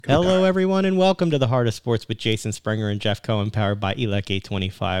Hello, everyone, and welcome to the Heart of Sports with Jason Springer and Jeff Cohen, powered by ELEC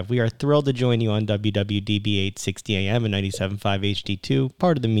 825. We are thrilled to join you on WWDB 860 AM and 97.5 HD2,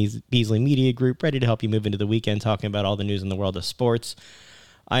 part of the Beasley Media Group, ready to help you move into the weekend talking about all the news in the world of sports.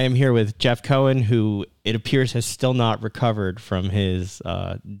 I am here with Jeff Cohen, who it appears has still not recovered from his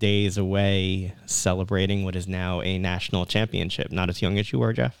days away celebrating what is now a national championship. Not as young as you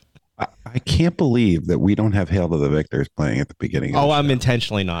were, Jeff. I can't believe that we don't have Hail to the Victors playing at the beginning of the I'm show.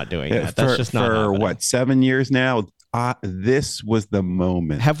 intentionally not doing that. That's just not happening. For 7 years now? This was the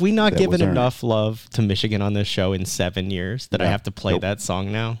moment. Have we not given enough love to Michigan on this show in 7 years that I have to play that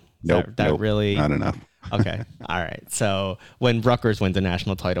song now? That really not enough. Okay. All right. So when Rutgers wins a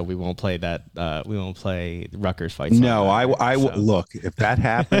national title, we won't play that. We won't play Rutgers fight song. No, look, if that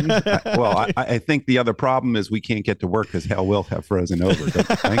happens, I think the other problem is we can't get to work because hell will have frozen over. Don't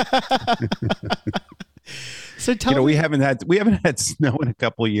you think? So tell me, we haven't had snow in a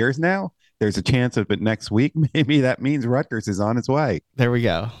couple of years now. There's a chance of it next week. Maybe that means Rutgers is on its way. There we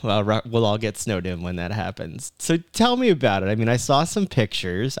go. Well, we'll all get snowed in when that happens. So tell me about it. I mean, I saw some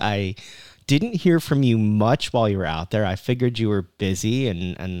pictures. I didn't hear from you much while you were out there. I figured you were busy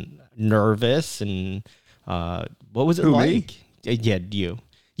and nervous. And what was it like? Me? Yeah,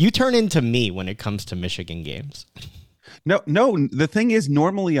 you turn into me when it comes to Michigan games. No. The thing is,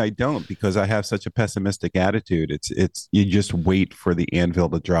 normally I don't because I have such a pessimistic attitude. It's you just wait for the anvil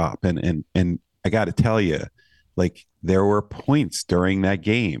to drop, and I got to tell you, like there were points during that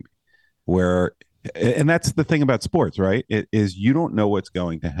game where, and that's the thing about sports, right? It is you don't know what's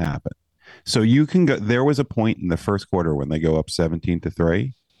going to happen. So you can go. There was a point in the first quarter when they go up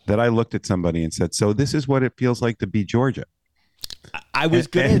 17-3 that I looked at somebody and said, "So this is what it feels like to be Georgia." I was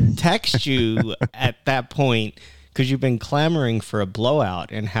going to text you at that point because you've been clamoring for a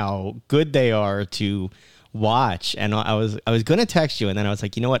blowout and how good they are to watch. And I was going to text you, and then I was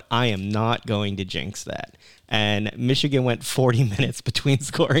like, you know what? I am not going to jinx that. And Michigan went 40 minutes between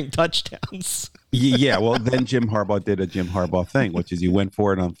scoring touchdowns. Yeah, well, then Jim Harbaugh did a Jim Harbaugh thing, which is he went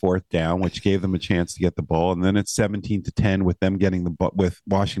for it on fourth down, which gave them a chance to get the ball, and then it's 17-10 with them with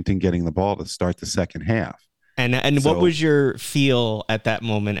Washington getting the ball to start the second half. And what was your feel at that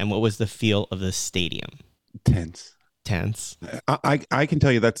moment, and what was the feel of the stadium? Tense. I can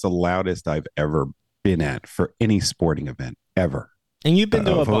tell you that's the loudest I've ever been at for any sporting event ever. And you've been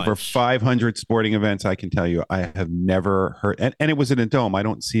to a bunch. Over 500 sporting events, I can tell you I have never heard, and it was in a dome. I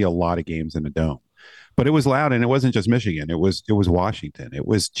don't see a lot of games in a dome, but it was loud, and it wasn't just Michigan. It was Washington. It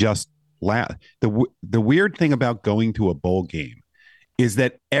was just loud. The weird thing about going to a bowl game is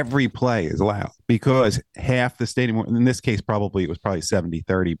that every play is loud because half the stadium, in this case, it was probably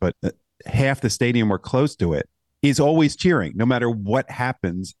 70-30, but half the stadium or close to it is always cheering, no matter what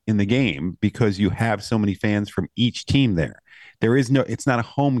happens in the game, because you have so many fans from each team there. It's not a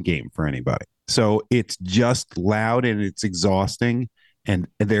home game for anybody. So it's just loud and it's exhausting. And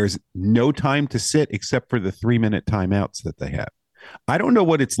there's no time to sit except for the 3-minute timeouts that they have. I don't know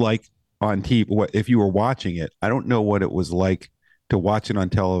what it's like on TV. If you were watching it, I don't know what it was like to watch it on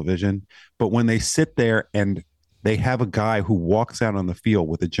television. But when they sit there and they have a guy who walks out on the field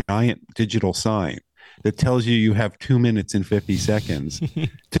with a giant digital sign that tells you have 2 minutes and 50 seconds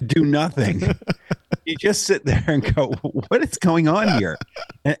to do nothing. You just sit there and go, what is going on here?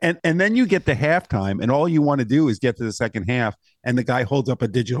 And then you get to halftime, and all you want to do is get to the second half, and the guy holds up a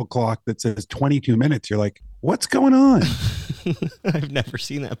digital clock that says 22 minutes. You're like, what's going on? I've never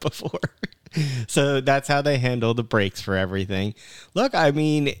seen that before. So that's how they handle the breaks for everything. Look, I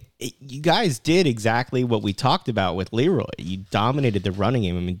mean, you guys did exactly what we talked about with Leroy. You dominated the running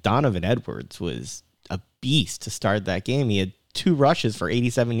game. I mean, Donovan Edwards was a beast to start that game. He had 2 rushes for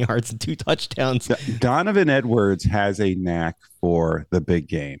 87 yards and 2 touchdowns. Donovan Edwards has a knack for the big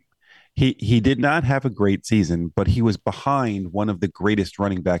game. He did not have a great season, but he was behind one of the greatest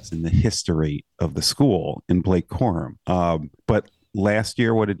running backs in the history of the school in Blake Corum. But last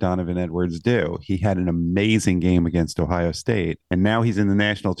year, what did Donovan Edwards do? He had an amazing game against Ohio State, and now he's in the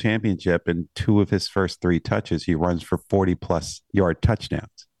national championship, and 2 of his first 3 touches, he runs for 40-plus yard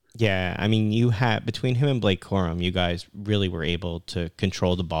touchdowns. Yeah, I mean, between him and Blake Corum, you guys really were able to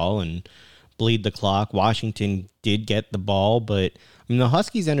control the ball and bleed the clock. Washington did get the ball, but I mean, the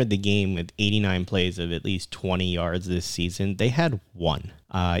Huskies entered the game with 89 plays of at least 20 yards this season. They had 1.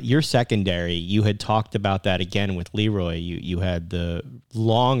 Your secondary, you had talked about that again with Leroy. You had the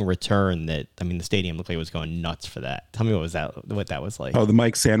long return that, I mean, the stadium looked like it was going nuts for that. Tell me what that was like. Oh, the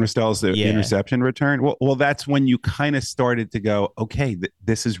Mike Sanderstel's interception return. Well, that's when you kind of started to go, okay,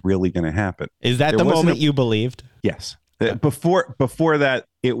 this is really going to happen. Is that the moment you believed? Yes. Before that,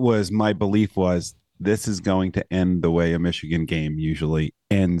 my belief was this is going to end the way a Michigan game usually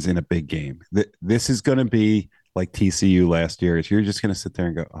ends in a big game. This is going to be like TCU last year. You're just going to sit there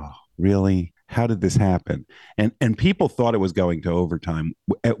and go, oh, really? How did this happen? And people thought it was going to overtime.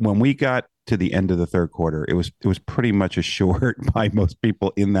 When we got to the end of the third quarter, it was pretty much assured by most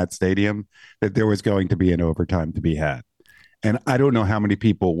people in that stadium that there was going to be an overtime to be had. And I don't know how many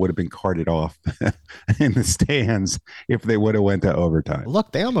people would have been carted off in the stands if they would have went to overtime.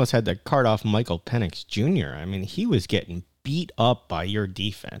 Look, they almost had to cart off Michael Penix Jr. I mean, he was getting beat up by your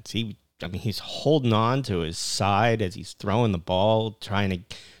defense. He's holding on to his side as he's throwing the ball, trying to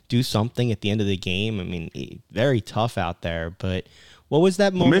do something at the end of the game. I mean, very tough out there, but what was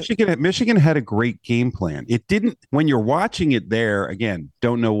that moment? Michigan had a great game plan. It didn't, when you're watching it there, again,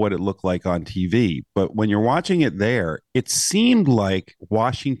 don't know what it looked like on TV, but when you're watching it there, it seemed like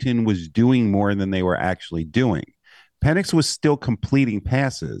Washington was doing more than they were actually doing. Penix was still completing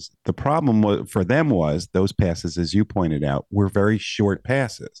passes. The problem for them was those passes, as you pointed out, were very short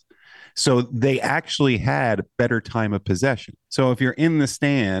passes. So they actually had better time of possession. So if you're in the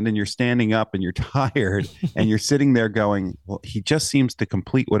stand and you're standing up and you're tired and you're sitting there going, well, he just seems to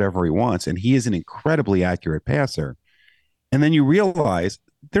complete whatever he wants. And he is an incredibly accurate passer. And then you realize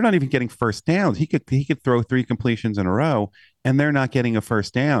they're not even getting first downs. He could throw 3 completions in a row and they're not getting a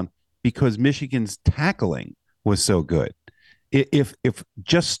first down because Michigan's tackling was so good. If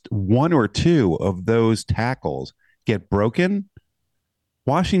just 1 or 2 of those tackles get broken,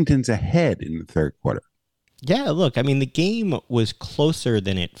 Washington's ahead in the third quarter. Yeah, look, I mean, the game was closer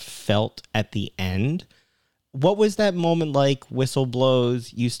than it felt at the end. What was that moment like? Whistle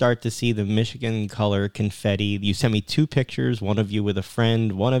blows, you start to see the Michigan color confetti. You sent me 2 pictures, one of you with a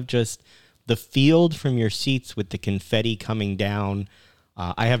friend, one of just the field from your seats with the confetti coming down.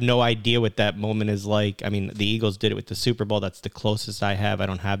 I have no idea what that moment is like. I mean, the Eagles did it with the Super Bowl. That's the closest I have. I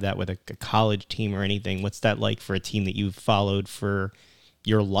don't have that with a college team or anything. What's that like for a team that you've followed for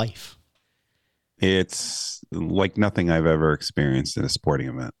your life? It's like nothing I've ever experienced in a sporting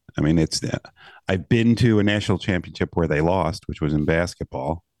event. I mean, I've been to a national championship where they lost, which was in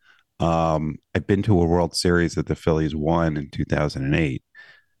basketball. I've been to a World Series that the Phillies won in 2008.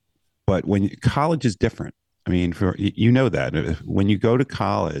 But college is different. I mean, that when you go to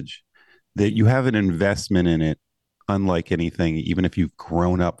college, that you have an investment in it, unlike anything, even if you've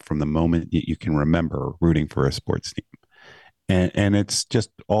grown up from the moment you can remember rooting for a sports team. And it's just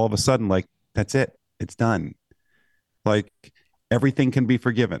all of a sudden like, that's it. It's done. Like everything can be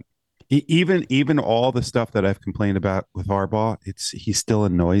forgiven. Even all the stuff that I've complained about with Harbaugh, he still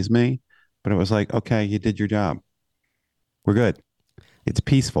annoys me. But it was like, okay, you did your job. We're good. It's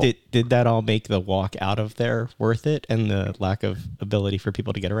peaceful. Did that all make the walk out of there worth it and the lack of ability for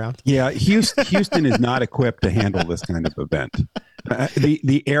people to get around? Yeah, Houston is not equipped to handle this kind of event.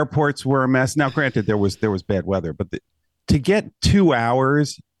 The airports were a mess. Now, granted, there was bad weather, but to get 2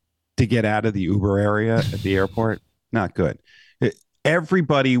 hours to get out of the Uber area at the airport, not good.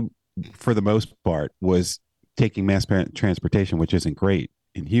 Everybody, for the most part, was taking mass transportation, which isn't great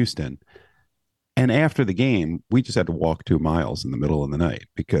in Houston. And after the game, we just had to walk 2 miles in the middle of the night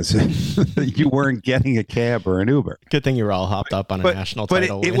because you weren't getting a cab or an Uber. Good thing you were all hopped up on a national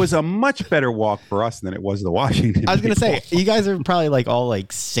title. But it was a much better walk for us than it was the Washington. I was going to say, you guys are probably like all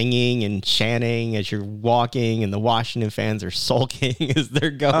like singing and chanting as you're walking, and the Washington fans are sulking as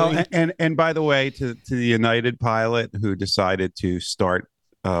they're going. Oh, and by the way, to the United pilot who decided to start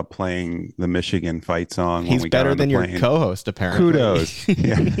playing the Michigan fight song. He's better than your co-host, apparently. Kudos.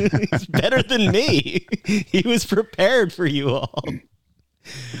 Yeah. He's better than me. He was prepared for you all.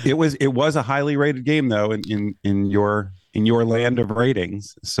 It was a highly rated game though in your land of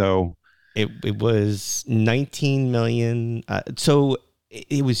ratings. So it was 19 million. So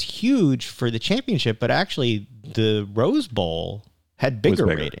it was huge for the championship, but actually the Rose Bowl had bigger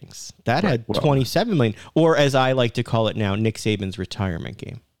ratings. That had 27 million, or as I like to call it now, Nick Saban's retirement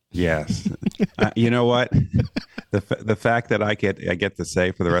game. Yes. You know what? The fact that I get to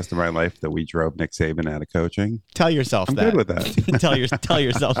say for the rest of my life that we drove Nick Saban out of coaching. Tell yourself I'm that. good with that. tell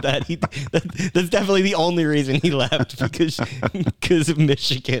yourself that. That's definitely the only reason he left, because of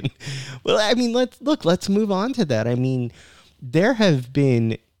Michigan. Well, I mean, let's move on to that. I mean, there have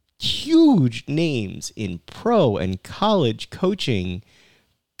been huge names in pro and college coaching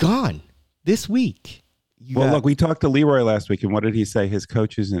gone this week. Look, we talked to Leroy last week, and what did he say? His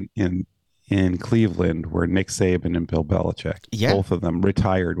coaches in Cleveland were Nick Saban and Bill Belichick. Yeah. Both of them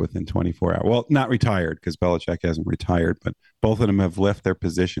retired within 24 hours. Well, not retired because Belichick hasn't retired, but both of them have left their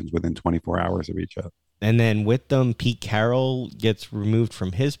positions within 24 hours of each other. And then with them, Pete Carroll gets removed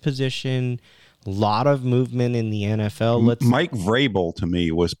from his position. Lot of movement in the NFL. Mike Vrabel to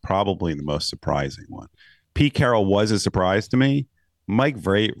me was probably the most surprising one. Pete Carroll was a surprise to me. Mike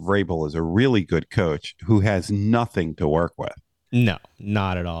Vrabel is a really good coach who has nothing to work with. No,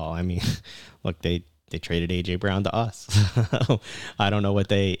 not at all. I mean, look, they traded A.J. Brown to us. I don't know what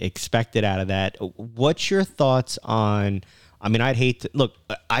they expected out of that. What's your thoughts on, I mean, I'd hate to, look,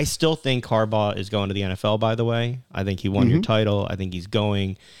 I still think Harbaugh is going to the NFL, by the way. I think he won your title. I think he's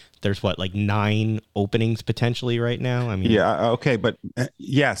going. There's what, like 9 openings potentially right now? I mean, yeah, okay, but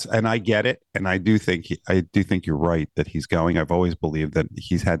yes, and I get it, and I do think you're right that he's going. I've always believed that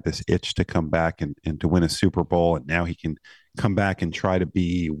he's had this itch to come back and to win a Super Bowl, and now he can come back and try to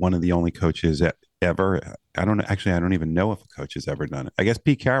be one of the only coaches ever. I don't even know if a coach has ever done it. I guess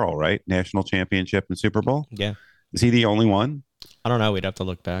Pete Carroll, right? National championship and Super Bowl. Yeah. Is he the only one? I don't know. We'd have to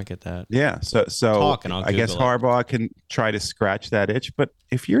look back at that. Yeah. So I guess Harbaugh can try to scratch that itch. But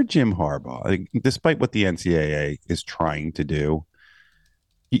if you're Jim Harbaugh, despite what the NCAA is trying to do,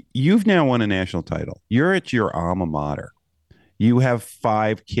 you've now won a national title. You're at your alma mater. You have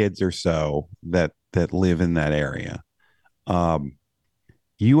 5 kids or so that live in that area.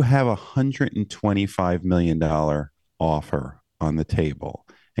 You have $125 million offer on the table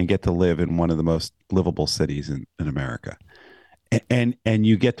and get to live in one of the most livable cities in America. And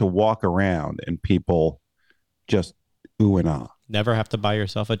you get to walk around and people just ooh and ah. Never have to buy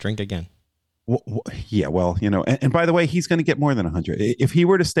yourself a drink again. Yeah, well, and by the way, he's going to get more than 100. If he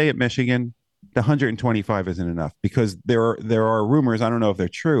were to stay at Michigan, the 125 isn't enough because there are rumors, I don't know if they're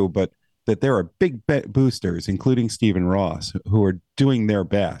true, but that there are big boosters, including Stephen Ross, who are doing their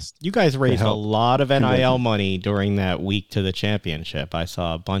best. You guys raised a lot of NIL money during that week to the championship. I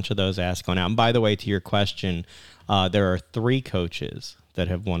saw a bunch of those ads going out. And by the way, to your question, there are 3 coaches that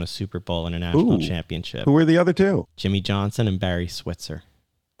have won a Super Bowl and a national championship. Who are the other 2? Jimmy Johnson and Barry Switzer.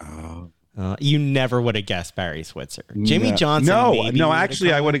 Oh. You never would have guessed Barry Switzer. Jimmy Johnson. No.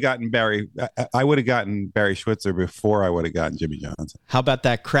 Actually, I would have gotten Barry. I would have gotten Barry Switzer before I would have gotten Jimmy Johnson. How about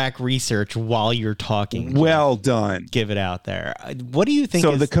that crack research while you're talking? Well done. Give it out there. What do you think?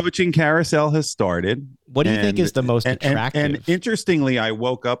 So the coaching carousel has started. What do you think is the most attractive? And interestingly, I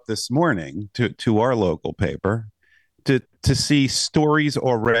woke up this morning to our local paper to see stories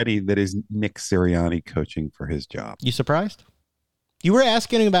already that is Nick Sirianni coaching for his job. You surprised? You were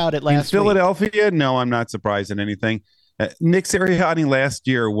asking about it last week. In Philadelphia? No, I'm not surprised at anything. Nick Sirianni last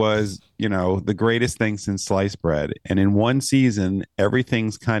year was, the greatest thing since sliced bread. And in one season,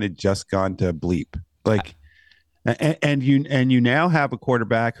 everything's kind of just gone to bleep. And you now have a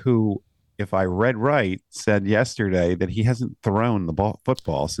quarterback who, if I read right, said yesterday that he hasn't thrown the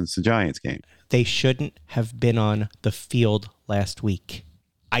football since the Giants game. They shouldn't have been on the field last week.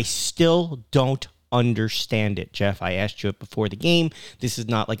 I still don't understand it, Jeff. I asked you it before the game. This is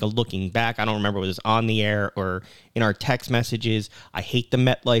not like a looking back. I don't remember whether it was on the air or in our text messages. I hate the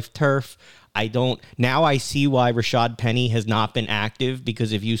MetLife turf. Now I see why Rashad Penny has not been active,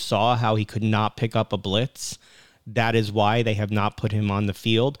 because if you saw how he could not pick up a blitz, that is why they have not put him on the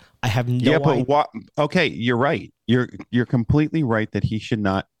field. I have no idea. But okay, you're right. You're completely right that he should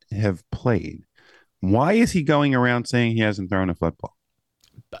not have played. Why is he going around saying he hasn't thrown a football?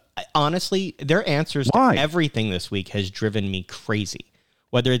 Honestly, their answers to everything this week has driven me crazy.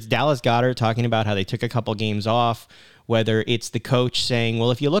 Whether it's Dallas Goedert talking about how they took a couple games off, whether it's the coach saying,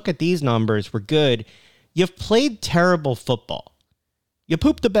 well, if you look at these numbers, we're good. You've played terrible football. You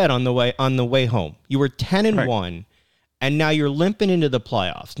pooped the bed on the way home. You were 10-1, and now you're limping into the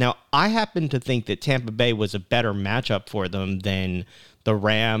playoffs. Now, I happen to think that Tampa Bay was a better matchup for them than the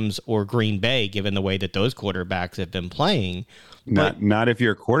Rams or Green Bay, given the way that those quarterbacks have been playing. Not if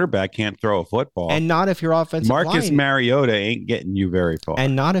your quarterback can't throw a football. And not if your offensive Marcus line... Mariota ain't getting you very far.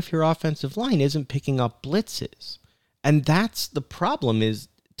 And not if your offensive line isn't picking up blitzes. And that's the problem, is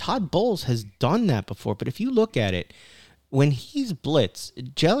Todd Bowles has done that before. But if you look at it, when he's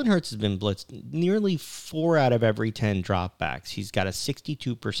blitzed, Jalen Hurts has been blitzed nearly 4 out of every 10 dropbacks. He's got a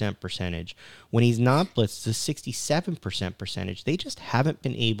 62% percentage. When he's not blitzed, it's a 67% percentage. They just haven't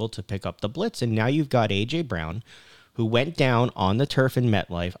been able to pick up the blitz. And now you've got A.J. Brown, who went down on the turf in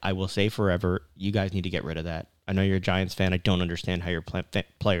MetLife. I will say forever, you guys need to get rid of that. I know you're a Giants fan. I don't understand how your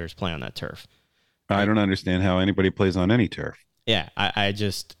players play on that turf. I don't understand how anybody plays on any turf. Yeah, I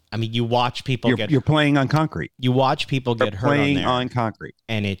mean, you watch people You're playing on concrete. You watch people get hurt playing on there, on concrete.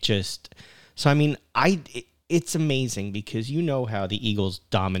 And it just... So, I mean, it's amazing because you know how the Eagles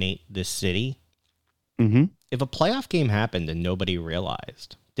dominate this city. Mm-hmm. If a playoff game happened and nobody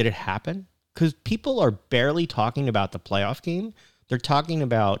realized, did it happen? Because people are barely talking about the playoff game. They're talking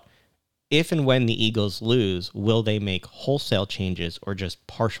about if and when the Eagles lose, will they make wholesale changes or just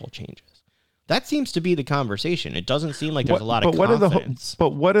partial changes? That seems to be the conversation. It doesn't seem like there's a lot of What confidence.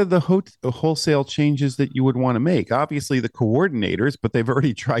 what are the wholesale changes that you would want to make? Obviously, the coordinators, but they've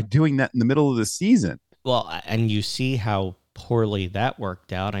already tried doing that in the middle of the season. Well, and you see how poorly that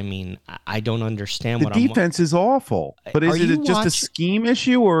worked out. I mean, I don't understand The what defense is awful, but is it just a scheme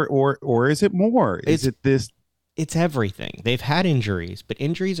issue, or is it more? Is it this? It's everything. They've had injuries, but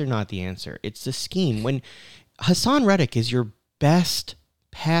injuries are not the answer. It's the scheme. When Hassan Reddick is your best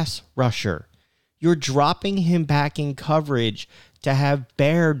pass rusher, you're dropping him back in coverage to have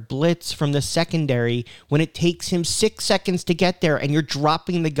Baird blitz from the secondary when it takes him 6 seconds to get there, and you're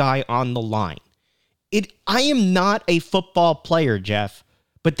dropping the guy on the line. I am not a football player, Jeff,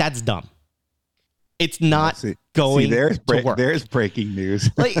 but that's dumb. It's not going to work. There's breaking news.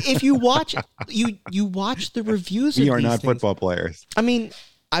 Like, if you watch you watch the reviews of we are these not things, football players. I mean,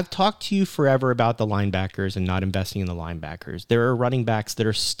 I've talked to you forever about the linebackers and not investing in the linebackers. There are running backs that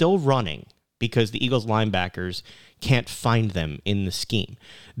are still running because the Eagles linebackers can't find them in the scheme.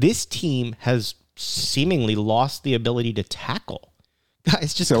 This team has seemingly lost the ability to tackle.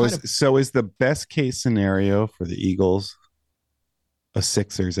 Guys, just so is the best case scenario for the Eagles a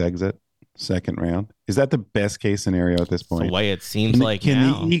Sixers exit second round? Is that the best case scenario at this point? The way it seems like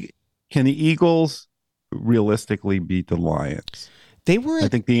now. Can the Eagles realistically beat the Lions? I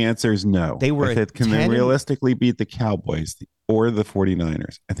think the answer is no. Can they realistically beat the Cowboys or the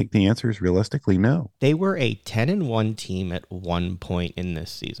 49ers? I think the answer is realistically no. They were a 10-1 team at one point in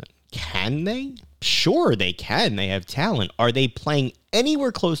this season. Can they? Sure, they can. They have talent. Are they playing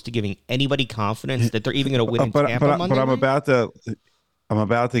anywhere close to giving anybody confidence that they're even going to win in Tampa Monday night? I'm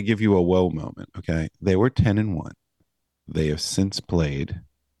about to give you a whoa moment. Okay, they were 10-1. They have since played,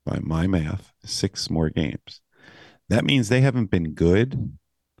 by my math, 6 more games. That means they haven't been good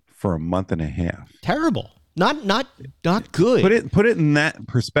for a month and a half. Terrible. Not good. Put it in that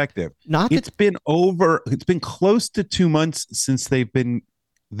perspective. It's been close to 2 months since they've been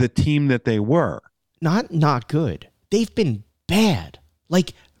the team that they were. Not good. They've been bad.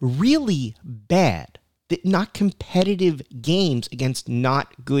 Like, really bad. Not competitive games against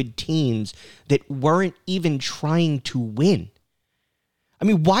not good teams that weren't even trying to win. I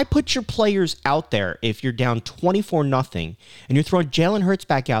mean, why put your players out there if you're down 24-0 and you're throwing Jalen Hurts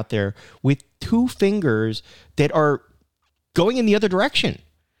back out there with 2 fingers that are going in the other direction?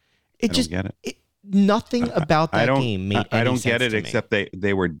 I don't get it. Nothing about that game made any sense to me. I don't get it, except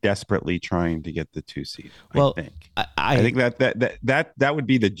they were desperately trying to get the 2 seed. Well, I think that would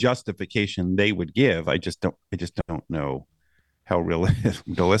be the justification they would give. I just don't know how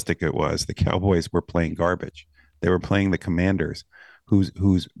realistic it was. The Cowboys were playing garbage. They were playing the Commanders,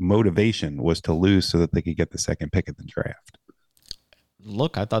 whose motivation was to lose so that they could get the second pick at the draft.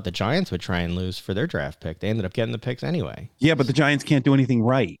 Look, I thought the Giants would try and lose for their draft pick. They ended up getting the picks anyway. Yeah, but the Giants can't do anything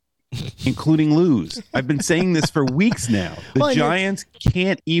right. Including lose. I've been saying this for weeks now. The Giants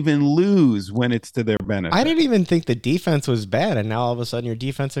can't even lose when it's to their benefit. I didn't even think the defense was bad, and now all of a sudden your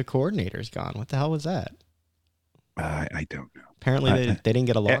defensive coordinator's gone. What the hell was that? I don't know. Apparently they didn't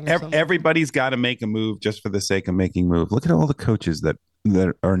get along. Everybody's got to make a move just for the sake of making a move. Look at all the coaches that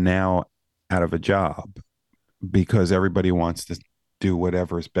are now out of a job because everybody wants to do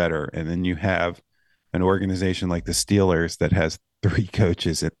whatever's better. And then you have an organization like the Steelers that has 3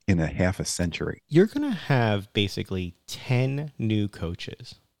 coaches in a half a century. You're going to have basically 10 new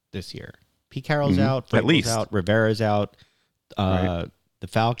coaches this year. Pete Carroll's out, Vrabel's out, Rivera's out, right. The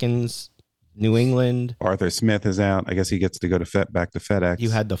Falcons, New England. Arthur Smith is out. I guess he gets to go back to FedEx. You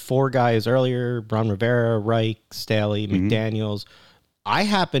had the 4 guys earlier, Ron Rivera, Reich, Staley, McDaniels. I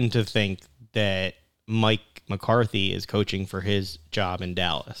happen to think that Mike McCarthy is coaching for his job in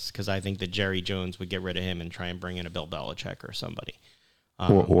Dallas because I think that Jerry Jones would get rid of him and try and bring in a Bill Belichick or somebody,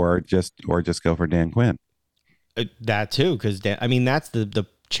 or just go for Dan Quinn. That too, because that's the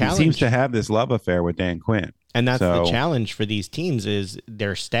challenge. He seems to have this love affair with Dan Quinn, and that's the challenge for these teams is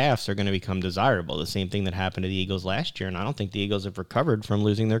their staffs are going to become desirable. The same thing that happened to the Eagles last year, and I don't think the Eagles have recovered from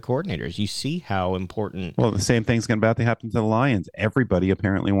losing their coordinators. You see how important. Well, the same thing's about to happen to the Lions. Everybody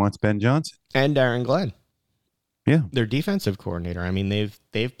apparently wants Ben Johnson and Darren Glenn. Yeah, their defensive coordinator. I mean,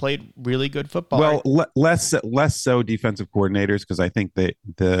 they've played really good football. Well, less so defensive coordinators because I think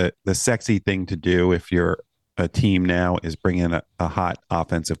the sexy thing to do if you're a team now is bring in a hot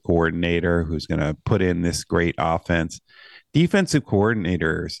offensive coordinator who's going to put in this great offense. Defensive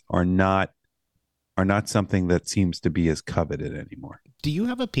coordinators are not something that seems to be as coveted anymore. Do you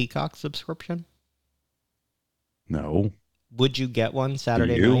have a Peacock subscription? No. Would you get one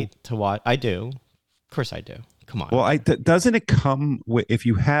Saturday night to watch? I do. Of course I do. Come on. Well, doesn't it come with, if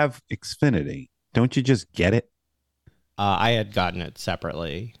you have Xfinity, don't you just get it? I had gotten it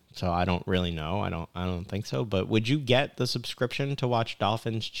separately So I don't really know. I don't think so. But would you get the subscription to watch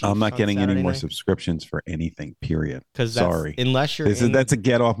Dolphins I'm Chiefs not on getting any Saturday more night? subscriptions for anything, period. Because that's Sorry. unless you're This is in that's a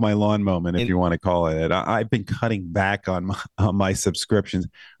get off my lawn moment, if in you want to call it. I've been cutting back on my subscriptions.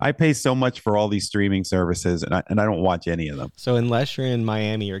 I pay so much for all these streaming services, and I don't watch any of them. so unless you're in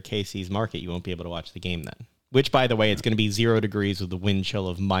Miami or KC's market, you won't be able to watch the game then. Which, by the way, it's going to be 0 degrees with a wind chill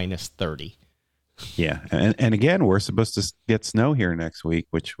of -30. Yeah, and again, we're supposed to get snow here next week,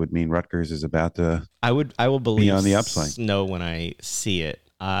 which would mean Rutgers is about to I will be believe on the upside. snow when I see it.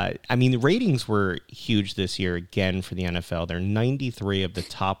 I mean, the ratings were huge this year again for the NFL. They're 93 of the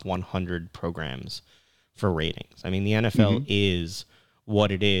top 100 programs for ratings. I mean, the NFL is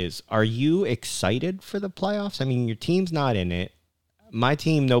what it is. Are you excited for the playoffs? I mean, your team's not in it. My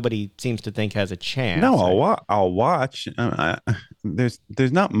team, nobody seems to think has a chance. No, I'll watch.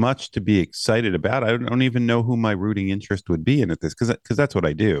 There's not much to be excited about. I don't even know who my rooting interest would be in at this, because that's what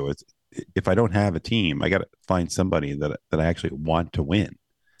I do. It's if I don't have a team, I got to find somebody that I actually want to win.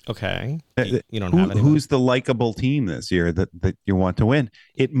 Okay. You don't have anyone. Who's the likable team this year that you want to win?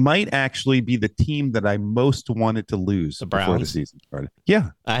 It might actually be the team that I most wanted to lose before the season started. Yeah,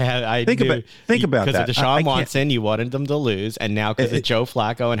 I think about because that. Because of Deshaun Watson, you wanted them to lose, and now because of Joe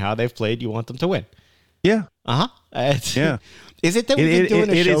Flacco and how they've played, you want them to win. Yeah. Yeah. Is it that we've been doing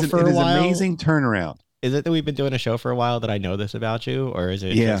a show for a while? It is an amazing turnaround. Is it that we've been doing a show for a while that I know this about you, or is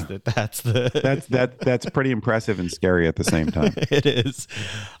it just that that's pretty impressive and scary at the same time? It is.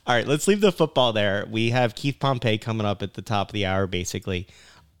 All right, let's leave the football there. We have Keith Pompey coming up at the top of the hour, basically.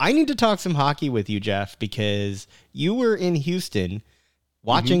 I need to talk some hockey with you, Jeff, because you were in Houston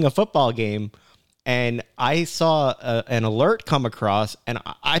watching a football game, and I saw an alert come across, and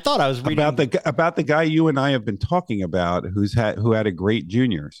I thought I was reading about the guy you and I have been talking about, who had a great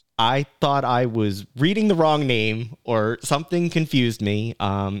juniors. I thought I was reading the wrong name, or something confused me.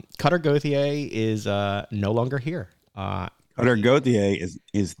 Cutter Gauthier is no longer here. Cutter Gauthier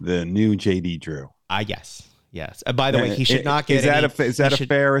is the new JD Drew. Yes. By the way, he should not get. Is that a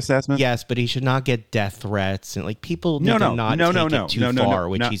fair assessment? Yes, but he should not get death threats, and people need to not take it too far,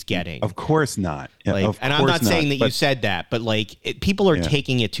 which he's getting. Of course not. And I'm not saying that you said that, but people are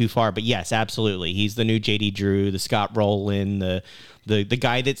taking it too far. But yes, absolutely, he's the new JD Drew, the Scott Rowland, the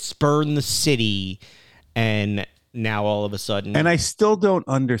guy that spurned the city, and now all of a sudden. And I still don't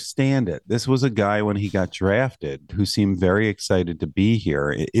understand it. This was a guy when he got drafted who seemed very excited to be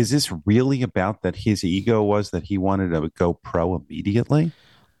here. Is this really about that his ego was that he wanted to go pro immediately?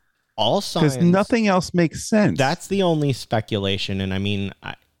 All signs. Because nothing else makes sense. That's the only speculation. And I mean,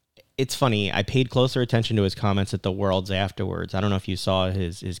 it's funny. I paid closer attention to his comments at the Worlds afterwards. I don't know if you saw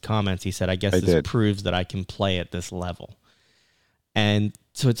his comments. He said, I guess this proves that I can play at this level. And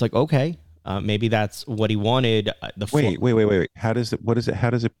so it's like, okay. Maybe that's what he wanted. Wait. How does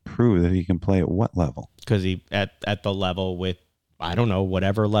it prove that he can play at what level? Because he at the level with, I don't know,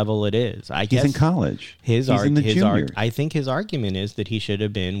 whatever level it is. I guess he's in college. He's in the juniors. I think his argument is that he should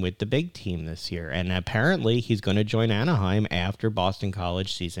have been with the big team this year, and apparently he's going to join Anaheim after Boston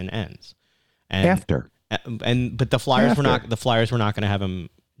College season ends. But the Flyers were not going to have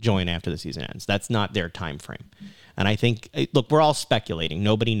him join after the season ends. That's not their time frame. And I think, look, we're all speculating.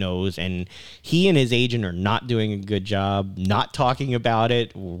 Nobody knows. And he and his agent are not doing a good job not talking about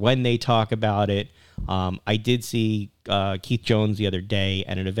it when they talk about it. I did see Keith Jones the other day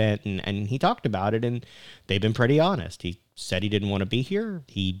at an event, and he talked about it, and they've been pretty honest. He said he didn't want to be here.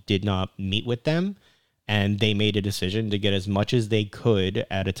 He did not meet with them. And they made a decision to get as much as they could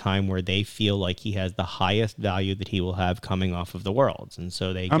at a time where they feel like he has the highest value that he will have coming off of the Worlds. And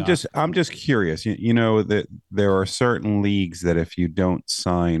so I'm just curious. You know that there are certain leagues that if you don't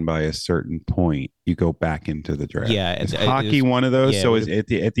sign by a certain point, you go back into the draft. Yeah, is hockey one of those? Yeah, so is at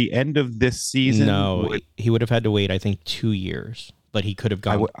the end of this season? No, he would have had to wait, I think, 2 years. But he could have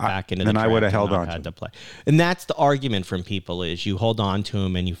gone back into the draft. And I would have held on to play. And that's the argument from people is you hold on to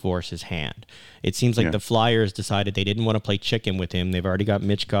him and you force his hand. It seems like the Flyers decided they didn't want to play chicken with him. They've already got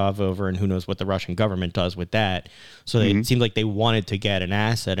Michkov over, and who knows what the Russian government does with that. So it seemed like they wanted to get an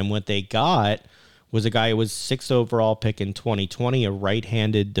asset. And what they got was a guy who was 6th overall pick in 2020, a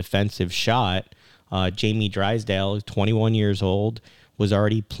right-handed defensive shot. Jamie Drysdale, 21 years old. Was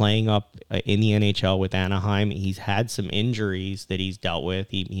already playing up in the NHL with Anaheim. He's had some injuries that he's dealt with.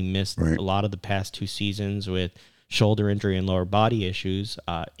 He missed a lot of the past 2 seasons with shoulder injury and lower body issues.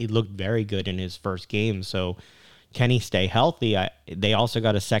 He looked very good in his first game. So can he stay healthy? They also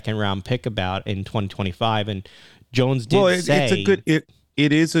got a 2nd-round pick about in 2025, and Jones did say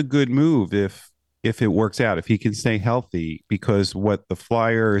it is a good move if it works out, if he can stay healthy, because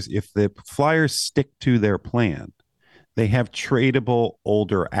if the Flyers stick to their plan, they have tradable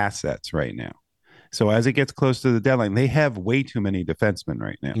older assets right now. So as it gets close to the deadline, they have way too many defensemen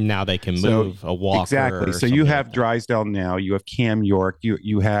right now. Now they can So move a Walker exactly. or So you somebody have like that. Drysdale now. You have Cam York.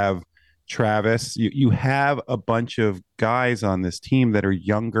 You have Travis. You have a bunch of guys on this team that are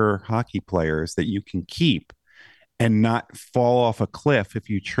younger hockey players that you can keep and not fall off a cliff if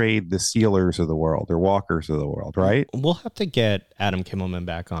you trade the Sealers of the world or Walkers of the world, right? We'll have to get Adam Kimmelman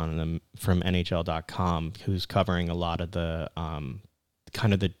back on them from NHL.com, who's covering a lot of the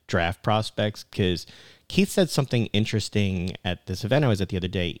kind of the draft prospects, because Keith said something interesting at this event I was at the other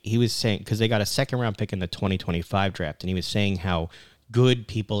day. He was saying, because they got a second round pick in the 2025 draft, and he was saying how good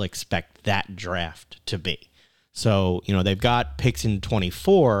people expect that draft to be. So, they've got picks in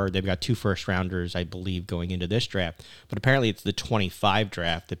 24. They've got 2 first rounders, I believe, going into this draft. But apparently it's the 25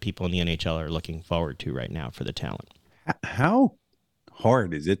 draft that people in the NHL are looking forward to right now for the talent. How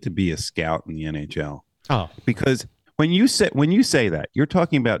hard is it to be a scout in the NHL? Oh, Because when you say that, you're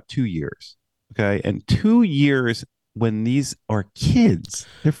talking about 2 years, okay? And 2 years when these are kids,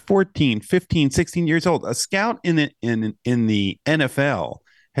 they're 14, 15, 16 years old. A scout in the NFL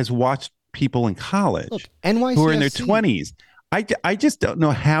has watched people in look, college who are in their NYCFC. 20s. I just don't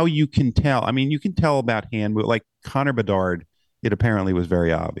know how you can tell. I mean, you can tell about hand move, like Connor Bedard. It apparently was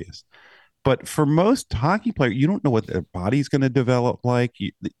very obvious. But for most hockey players, you don't know what their body's going to develop like.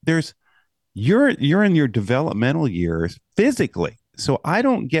 You're in your developmental years physically. So I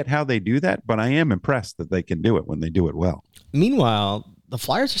don't get how they do that, but I am impressed that they can do it when they do it well. Meanwhile, the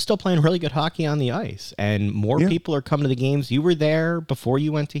Flyers are still playing really good hockey on the ice, and more Yeah. people are coming to the games. You were there before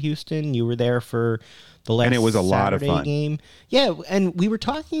you went to Houston. You were there for the last And it was a lot of Saturday fun. game. Yeah, and we were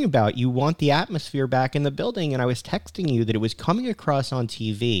talking about you want the atmosphere back in the building, and I was texting you that it was coming across on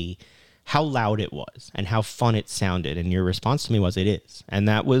TV how loud it was and how fun it sounded, and your response to me was it is. And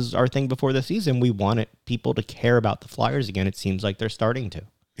that was our thing before the season. We wanted people to care about the Flyers again. It seems like they're starting to.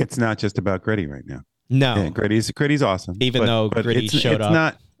 It's not just about Gritty right now. No, Yeah, Gritty's awesome. even though but Gritty showed it's up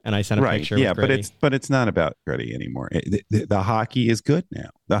not and I sent a right. picture Yeah, with Gritty. but it's not about Gritty anymore. The hockey is good now.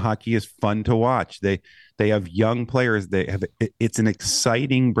 The hockey is fun to watch. They have young players. It's an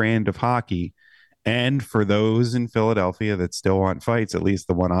exciting brand of hockey. And for those in Philadelphia that still want fights, at least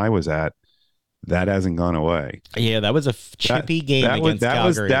the one I was at, that hasn't gone away. Yeah, that was a That chippy game that was against that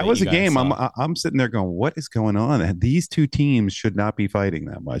was Calgary. that was you a guys game. saw. I'm sitting there going, what is going on? And these two teams should not be fighting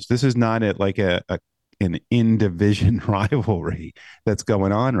that much. This is not like an in division rivalry that's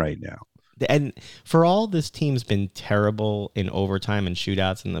going on right now. And for all this team's been terrible in overtime and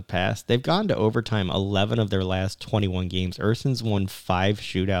shootouts in the past, they've gone to overtime 11 of their last 21 games. Urson's won 5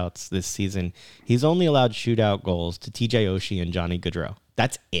 shootouts this season. He's only allowed shootout goals to TJ Oshie and Johnny Gaudreau.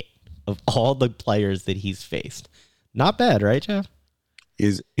 That's it of all the players that he's faced. Not bad, right, Jeff?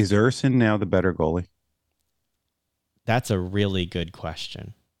 Is Urson now the better goalie? That's a really good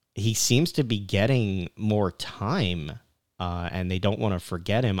question. He seems to be getting more time, and they don't want to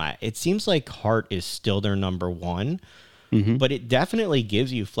forget him. It seems like Hart is still their number one, but it definitely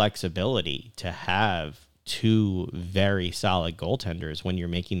gives you flexibility to have 2 very solid goaltenders when you're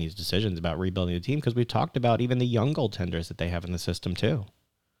making these decisions about rebuilding the team, because we've talked about even the young goaltenders that they have in the system too.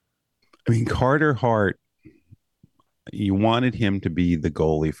 I mean, Carter Hart, you wanted him to be the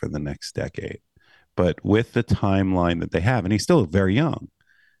goalie for the next decade. But with the timeline that they have, and he's still very young,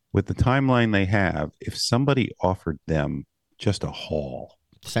 with the timeline they have, if somebody offered them just a haul,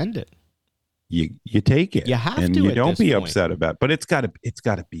 Send it. you take it. You have and to you at don't this be point. upset about it. But it's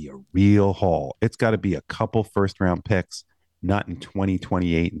gotta be a real haul. It's gotta be a couple first round picks, not in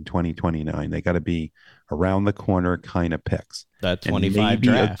 2028 and 2029. They gotta be around the corner kind of picks. That And 25 maybe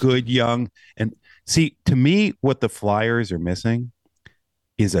draft. a good young and see, to me, what the Flyers are missing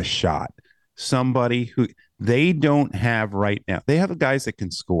is a shot. Somebody who they don't have right now. They have guys that can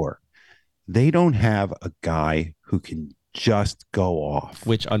score. They don't have a guy who can just go off.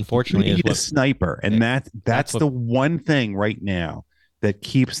 Which You unfortunately is need a what sniper, and that's what- the one thing right now that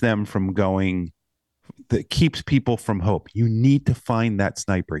keeps them from going. That keeps people from hope. You need to find that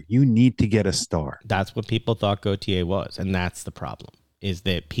sniper. You need to get a star. that's what people thought Gauthier was, and that's the problem, is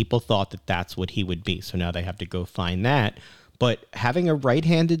that people thought that that's what he would be. So now they have to go find that. But having a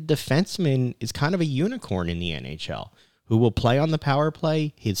right-handed defenseman is kind of a unicorn in the NHL who will play on the power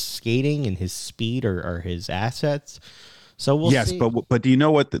play. His skating and his speed are his assets. So we'll Yes, see. but do you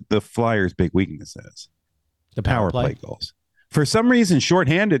know what the Flyers' big weakness is? The Power play goals. For some reason,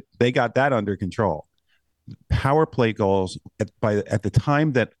 shorthanded, they got that under control. Power play goals at the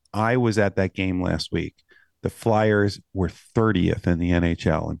time that I was at that game last week, the Flyers were 30th in the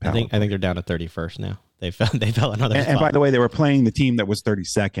NHL in power I think play. they're down to 31st now. They fell another spot. And by the way, they were playing the team that was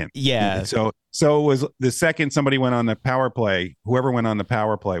 32nd. Yeah. So it was the second somebody went on the power play, whoever went on the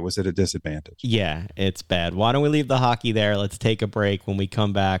power play was at a disadvantage. Yeah, it's bad. Why don't we leave the hockey there? Let's take a break. When we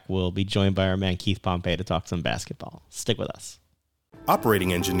come back, we'll be joined by our man Keith Pompey to talk some basketball. Stick with us.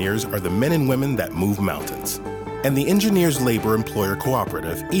 Operating engineers are the men and women that move mountains. And the Engineers Labor Employer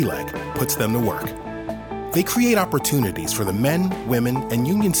Cooperative, ELEC, puts them to work. They create opportunities for the men, women, and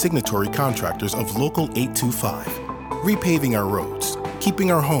union signatory contractors of Local 825, repaving our roads,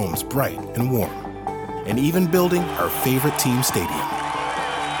 keeping our homes bright and warm, and even building our favorite team stadium.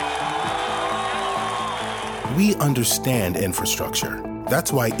 We understand infrastructure.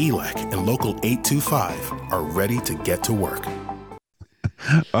 That's why ELEC and Local 825 are ready to get to work.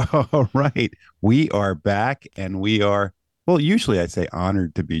 All right. We are back, and we are, well, usually I'd say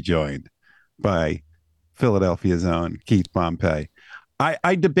honored to be joined by Philadelphia's own Keith Pompey.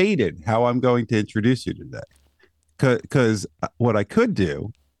 I debated how I'm going to introduce you today, because what I could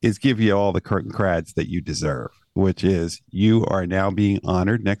do is give you all the curtain crads that you deserve, which is you are now being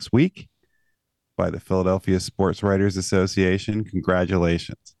honored next week by the Philadelphia Sports Writers Association.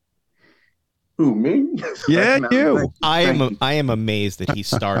 Congratulations. Who, me? Yeah, you. I am amazed that he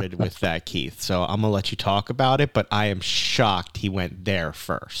started with that, Keith. So I'm gonna let you talk about it, but I am shocked he went there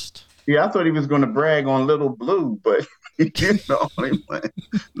first. Yeah, I thought he was going to brag on Little Blue, but thanks. You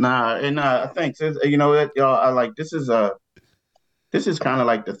know what, y'all? I like this is kind of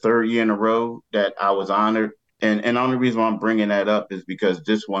like the third year in a row that I was honored, and the only reason why I'm bringing that up is because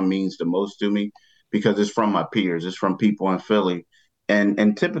this one means the most to me because it's from my peers, it's from people in Philly,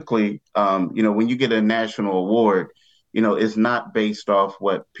 and typically, when you get a national award, it's not based off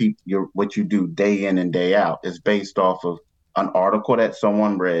what you do day in and day out. It's based off of an article that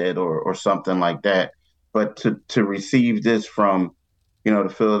someone read or something like that. But to receive this from,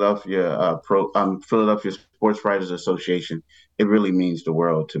 the Philadelphia Sports Writers Association, it really means the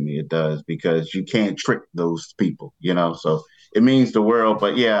world to me. It does, because you can't trick those people, so it means the world.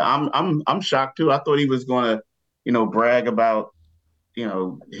 But yeah, I'm shocked too. I thought he was going to, brag about,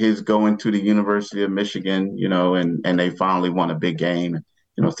 his going to the University of Michigan, and they finally won a big game.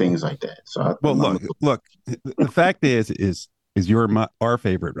 Things like that. So, look. The fact is you're our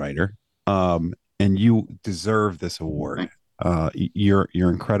favorite writer, and you deserve this award. You're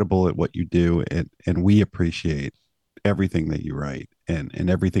incredible at what you do, and we appreciate everything that you write and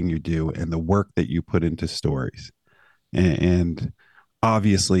everything you do and the work that you put into stories. And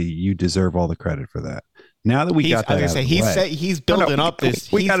obviously, you deserve all the credit for that. Now that we got that, he's building up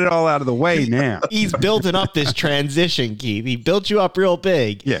this. We got it all out of the way now. He's building up this transition, Keith. He built you up real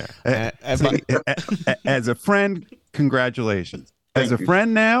big. Yeah. As a friend, congratulations. As a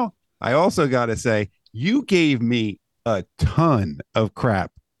friend now, I also got to say, you gave me a ton of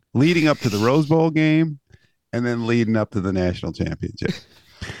crap leading up to the Rose Bowl game and then leading up to the national championship.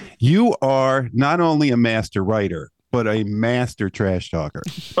 You are not only a master writer, but a master trash talker.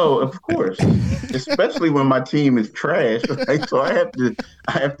 Oh, of course, especially when my team is trash. Right? So I have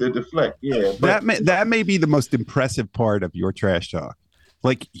to deflect. Yeah, but that may be the most impressive part of your trash talk.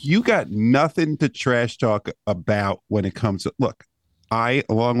 Like, you got nothing to trash talk about when it comes to, look, I,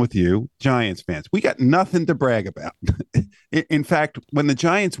 along with you, Giants fans, we got nothing to brag about. In fact, when the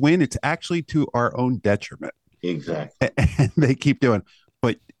Giants win, it's actually to our own detriment. Exactly. And they keep doing,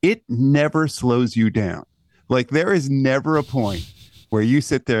 but it never slows you down. Like, there is never a point where you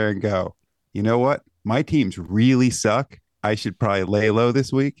sit there and go, you know what? My teams really suck. I should probably lay low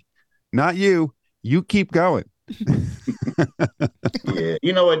this week. Not you. You keep going. Yeah.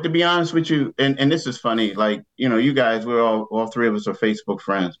 You know what? To be honest with you, and this is funny, like, you guys, we're all three of us are Facebook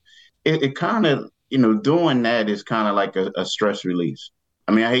friends. It kind of, doing that is kind of like a stress release.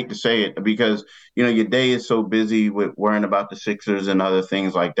 I mean, I hate to say it because, your day is so busy with worrying about the Sixers and other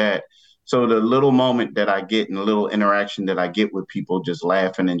things like that. So the little moment that I get and the little interaction that I get with people just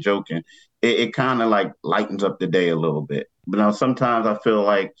laughing and joking, it kind of like lightens up the day a little bit. But now sometimes I feel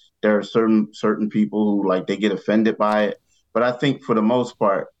like there are certain people who, like, they get offended by it. But I think for the most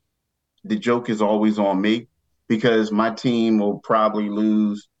part, the joke is always on me because my team will probably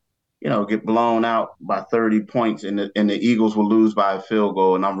lose, get blown out by 30 points and the Eagles will lose by a field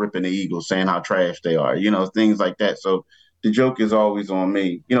goal. And I'm ripping the Eagles saying how trash they are, things like that. So the joke is always on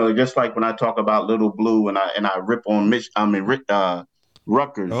me, just like when I talk about Little Blue and I rip on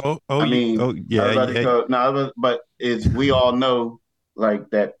Rutgers. But we all know, like,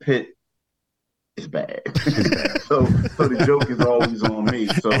 that Pitt is bad. so the joke is always on me.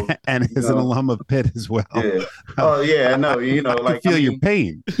 So and as an alum of Pitt as well. Yeah. Oh yeah, no, I feel your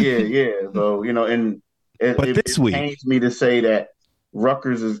pain. Yeah. So and but it this week pains me to say that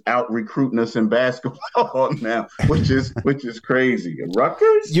Rutgers is out recruiting us in basketball now, which is crazy.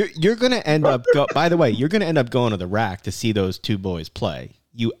 Rutgers? You're going to end up by the way, you're going to end up going to the rack to see those two boys play.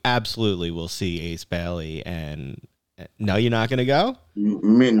 You absolutely will see Ace Bailey and no, you're not going to go?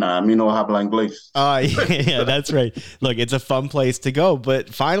 Me no habla inglés. Oh, yeah, that's right. Look, it's a fun place to go,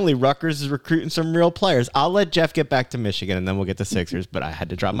 but finally Rutgers is recruiting some real players. I'll let Jeff get back to Michigan, and then we'll get to Sixers, but I had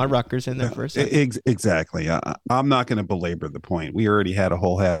to drop my Rutgers in there for a second. Exactly. I'm not going to belabor the point. We already had a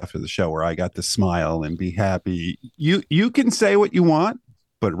whole half of the show where I got to smile and be happy. You can say what you want,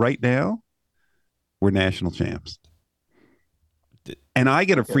 but right now, we're national champs. And I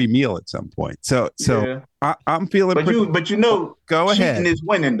get a free meal at some point. So yeah. I'm feeling but go ahead. Cheating is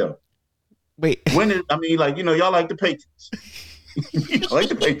winning though. Wait. Winning, I mean, like, y'all like the Patriots. Y'all like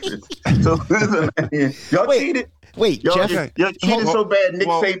the Patriots. So y'all cheated. Wait, y'all, Jeff. Y'all cheated so bad Nick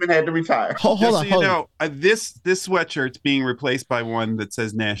Saban had to retire. Hold on. This sweatshirt's being replaced by one that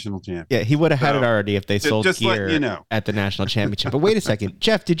says national champion. Yeah, he would have had it already if they sold just gear at the national championship. But wait a second.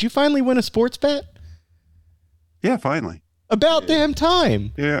 Jeff, did you finally win a sports bet? Yeah, finally. About damn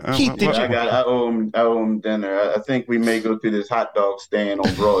time. Yeah. Keith, did you? I owe him dinner. I think we may go to this hot dog stand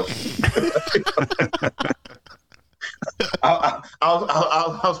on Broad Street.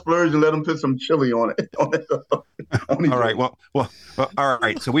 I'll splurge and let him put some chili on it. All right. Well, all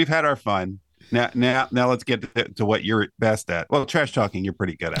right. So we've had our fun. Now let's get to what you're best at. Well, trash talking you're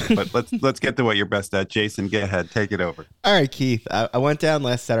pretty good at, but let's get to what you're best at. Jason, get ahead, take it over. All right, Keith. I went down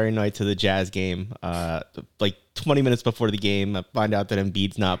last Saturday night to the Jazz game. Like 20 minutes before the game, I find out that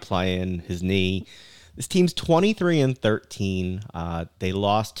Embiid's not playing, his knee. This team's 23-13. They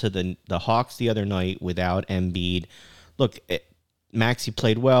lost to the Hawks the other night without Embiid. Look, Maxey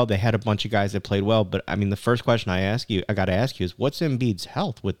played well. They had a bunch of guys that played well, but I mean, the first question I got to ask you is, what's Embiid's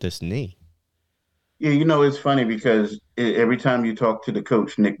health with this knee? Yeah, it's funny because every time you talk to the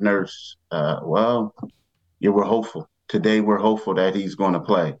coach, Nick Nurse, we're hopeful. Today we're hopeful that he's going to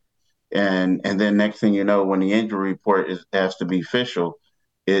play. And then next thing you know, when the injury report has to be official,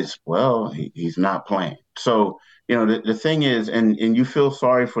 he's not playing. So, the thing is, and you feel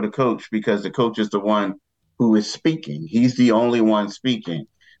sorry for the coach because the coach is the one who is speaking. He's the only one speaking.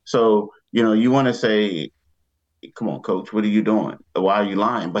 So, you want to say, come on, coach, what are you doing? Why are you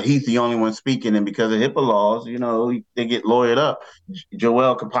lying? But he's the only one speaking. And because of HIPAA laws, they get lawyered up.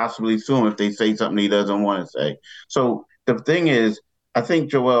 Joel could possibly sue him if they say something he doesn't want to say. So the thing is, I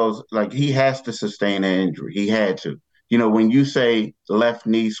think Joel's he has to sustain an injury. He had to. When you say left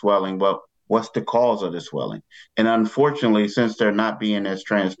knee swelling, well, what's the cause of the swelling? And unfortunately, since they're not being as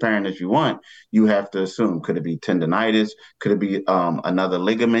transparent as you want, you have to assume, could it be tendonitis? Could it be another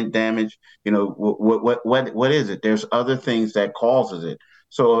ligament damage? What is it? There's other things that causes it.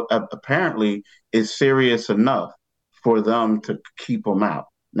 So apparently it's serious enough for them to keep him out.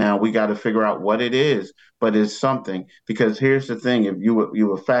 Now we got to figure out what it is, but it's something, because here's the thing. If you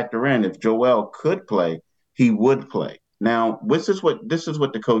would factor in, if Joel could play, he would play. Now, this is what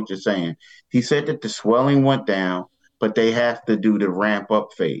the coach is saying. He said that the swelling went down, but they have to do the ramp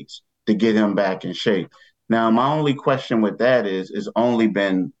up phase to get him back in shape. Now, my only question with that is it's only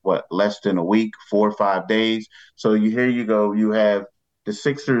been, less than a week, 4 or 5 days. So here you go. You have the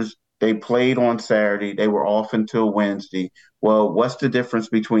Sixers. They played on Saturday. They were off until Wednesday. Well, what's the difference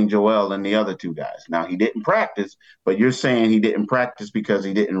between Joel and the other two guys? Now, he didn't practice, but you're saying he didn't practice because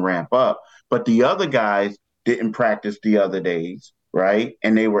he didn't ramp up. But the other guys didn't practice the other days, right?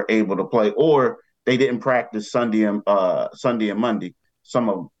 And they were able to play, or they didn't practice Sunday and Monday, some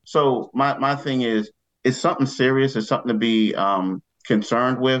of them. So my thing is, it's something serious. It's something to be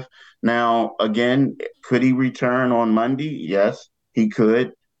concerned with. Now, again, could he return on Monday? Yes, he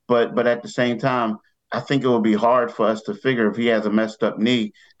could. But at the same time, I think it will be hard for us to figure if he has a messed up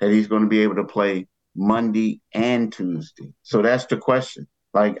knee that he's going to be able to play Monday and Tuesday. So that's the question.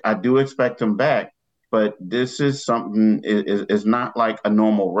 I do expect him back. But this is something is not like a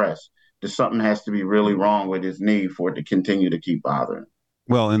normal rest. There's something has to be really wrong with his knee for it to continue to keep bothering.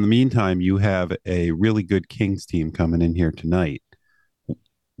 Well, in the meantime, you have a really good Kings team coming in here tonight.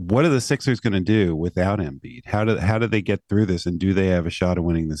 What are the Sixers going to do without Embiid? How do they get through this, and do they have a shot of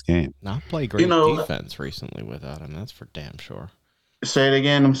winning this game? Not play great defense recently without him. That's for damn sure. Say it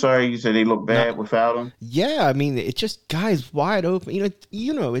again. I'm sorry. You said they look bad without him? Yeah, I mean, it's just guys wide open.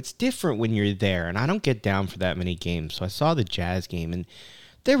 It's different when you're there, and I don't get down for that many games. So I saw the Jazz game, and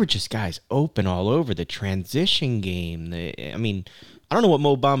they were just guys open all over. The transition game. I don't know what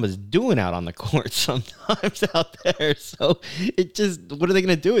Mo Bamba's doing out on the court sometimes out there. So what are they going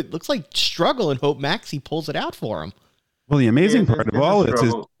to do? It looks like struggle and hope Maxey pulls it out for him. Well, the amazing Yeah, part of it's a all this is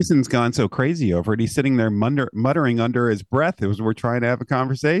struggle. Jason's gone so crazy over it. He's sitting there muttering under his breath as we're trying to have a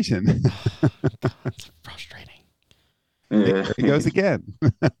conversation. God, it's frustrating. Yeah. There he goes again.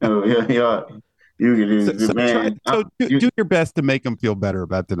 Oh, yeah, yeah. You can So, do, so try. man. So You do your best to make him feel better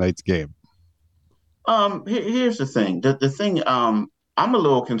about tonight's game. Here's the thing. The thing I'm a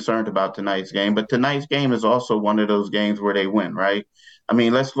little concerned about tonight's game, but tonight's game is also one of those games where they win, right? I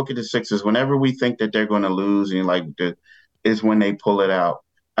mean, let's look at the Sixers. Whenever we think that they're going to lose, and is when they pull it out.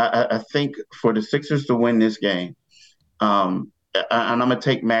 I think for the Sixers to win this game, and I'm gonna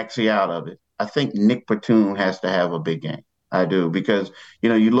take Maxey out of it. I think Nick Batum has to have a big game. I do because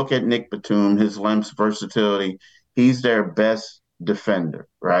you look at Nick Batum, his length, versatility. He's their best defender,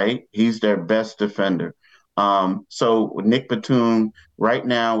 right? He's their best defender. So Nick Batum right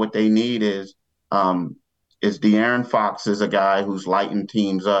now, what they need is De'Aaron Fox is a guy who's lighting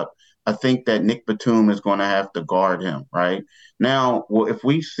teams up. I think that Nick Batum is going to have to guard him, right? Now, well, if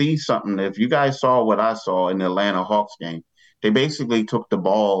we see something, if you guys saw what I saw in the Atlanta Hawks game, they basically took the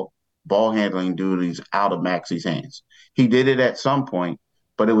ball handling duties out of Maxey's hands. He did it at some point,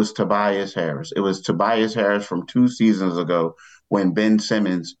 but it was Tobias Harris. It was Tobias Harris from 2 seasons ago when Ben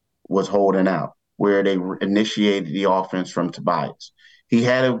Simmons was holding out, where they initiated the offense from Tobias. He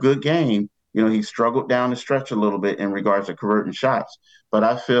had a good game. He struggled down the stretch a little bit in regards to converting shots. But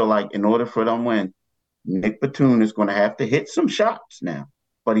I feel like in order for them to win, Nick Batum is going to have to hit some shots now,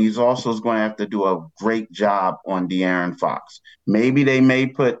 but he's also going to have to do a great job on De'Aaron Fox. Maybe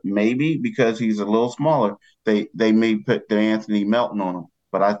because he's a little smaller, they may put the Anthony Melton on him.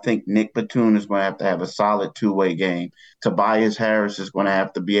 But I think Nick Batum is going to have a solid two-way game. Tobias Harris is going to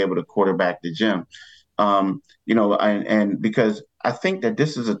have to be able to quarterback the gym. And because I think that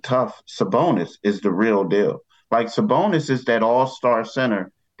this is a tough. Sabonis is the real deal. Like Sabonis is that all-star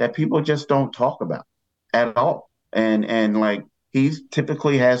center that people just don't talk about at all. And like he's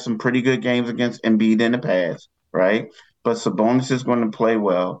typically has some pretty good games against Embiid in the past, right? But Sabonis is going to play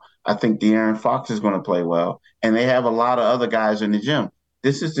well. I think De'Aaron Fox is going to play well, and they have a lot of other guys in the gym.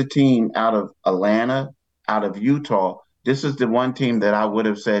 This is the team out of Atlanta, out of Utah. This is the one team that I would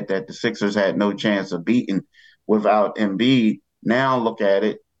have said that the Sixers had no chance of beating without Embiid. Now look at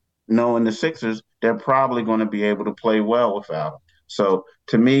it, knowing the Sixers, they're probably going to be able to play well without him. So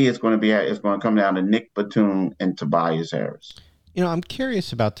to me, it's going to come down to Nick Batum and Tobias Harris. I'm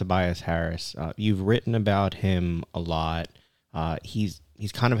curious about Tobias Harris. You've written about him a lot. He's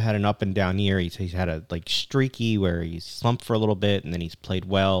kind of had an up and down year. He's had a streaky where he's slumped for a little bit and then he's played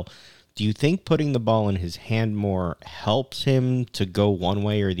well. Do you think putting the ball in his hand more helps him to go one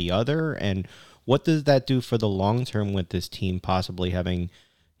way or the other? And what does that do for the long term with this team possibly having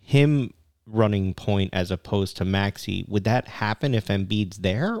him running point as opposed to Maxey? Would that happen if Embiid's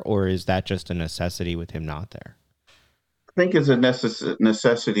there, or is that just a necessity with him not there? I think it's a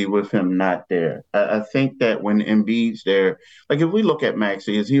necessity with him not there. I think that when Embiid's there, like if we look at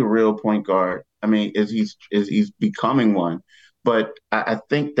Maxey, is he a real point guard? I mean, is he's becoming one? But I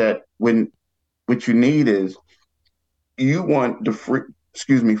think that when what you need is you want the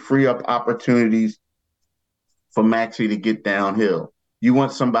free up opportunities for Maxey to get downhill. You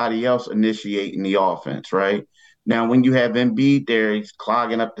want somebody else initiating the offense, right? Now, when you have Embiid there, he's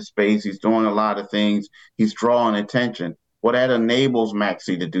clogging up the space. He's doing a lot of things. He's drawing attention. Well, that enables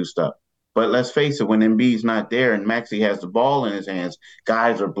Maxey to do stuff. But let's face it, when Embiid's not there and Maxey has the ball in his hands,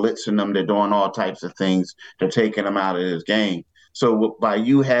 guys are blitzing them. They're doing all types of things. They're taking him out of his game. So by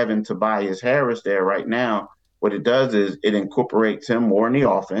you having Tobias Harris there right now, what it does is it incorporates him more in the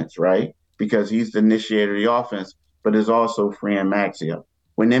offense, right? Because he's the initiator of the offense, but it's also freeing Maxey up.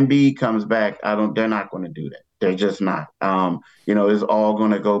 When Embiid comes back, they're not going to do that. They're just not. It's all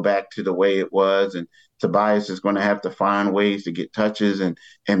going to go back to the way it was, and Tobias is going to have to find ways to get touches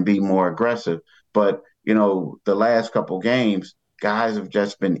and be more aggressive. But the last couple games, guys have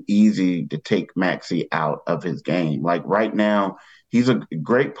just been easy to take Maxey out of his game. Like right now, he's a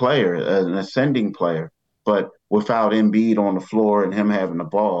great player, an ascending player, but without Embiid on the floor and him having the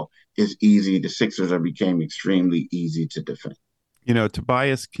ball, it's easy. The Sixers became extremely easy to defend.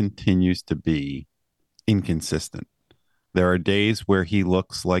 Tobias continues to be inconsistent. There are days where he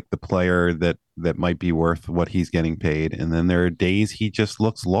looks like the player that might be worth what he's getting paid, and then there are days he just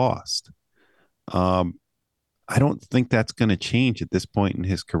looks lost. I don't think that's going to change at this point in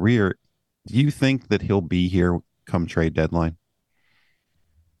his career. Do you think that he'll be here come trade deadline?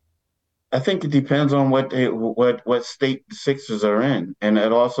 I think it depends on what state the Sixers are in, and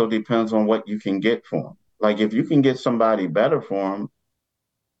it also depends on what you can get for him. Like if you can get somebody better for him,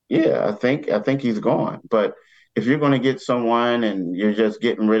 yeah, I think he's gone. But if you're going to get someone and you're just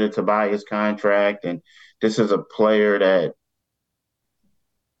getting rid of Tobias' contract, and this is a player that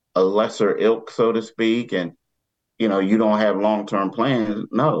a lesser ilk, so to speak, and you don't have long-term plans.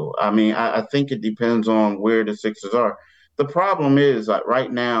 No, I mean, I think it depends on where the Sixers are. The problem is like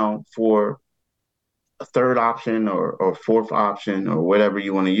right now for a third option or fourth option or whatever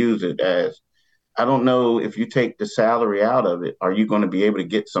you want to use it as, I don't know if you take the salary out of it, are you going to be able to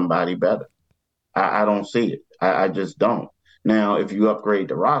get somebody better? I don't see it. I just don't. Now, if you upgrade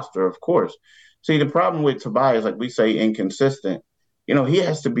the roster, of course. See, the problem with Tobias, like we say, inconsistent, he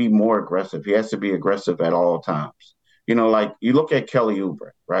has to be more aggressive. He has to be aggressive at all times. Like you look at Kelly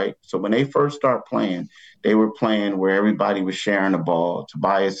Oubre, right? So when they first start playing, they were playing where everybody was sharing the ball.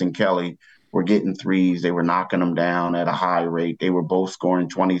 Tobias and Kelly were getting threes. They were knocking them down at a high rate. They were both scoring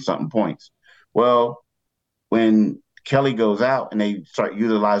 20-something points. Well, when Kelly goes out and they start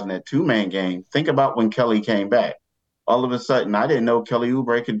utilizing that two-man game, think about when Kelly came back. All of a sudden, I didn't know Kelly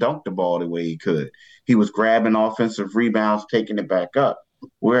Oubre could dunk the ball the way he could. He was grabbing offensive rebounds, taking it back up,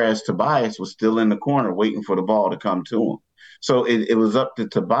 whereas Tobias was still in the corner waiting for the ball to come to him. So it was up to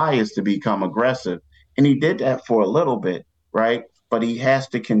Tobias to become aggressive, and he did that for a little bit, right? But he has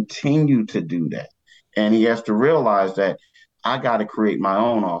to continue to do that, and he has to realize that I got to create my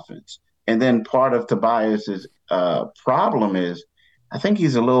own offense. And then part of Tobias's problem is, I think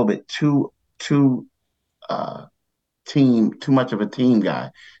he's a little bit too much of a team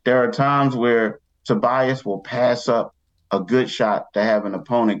guy. There are times where Tobias will pass up a good shot to have an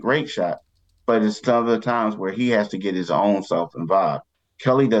opponent great shot, but it's other times where he has to get his own self involved.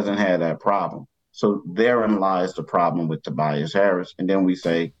 Kelly doesn't have that problem. So therein lies the problem with Tobias Harris. And then we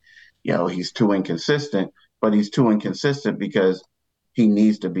say, he's too inconsistent, but he's too inconsistent because he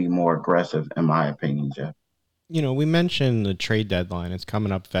needs to be more aggressive, in my opinion, Jeff. We mentioned the trade deadline. It's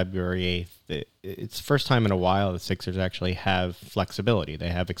coming up February 8th. It's the first time in a while the Sixers actually have flexibility. They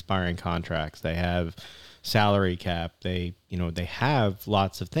have expiring contracts. They have salary cap. They have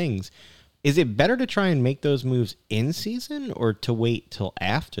lots of things. Is it better to try and make those moves in season or to wait till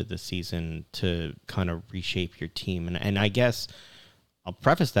after the season to kind of reshape your team? And I guess I'll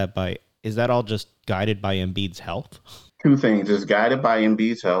preface that by, is that all just guided by Embiid's health? Two things. It's guided by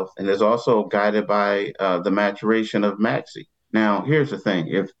Embiid's health, and it's also guided by the maturation of Maxey. Now, here's the thing: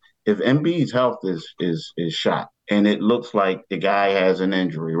 if Embiid's health is shot, and it looks like the guy has an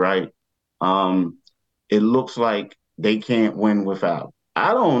injury, right? It looks like they can't win without.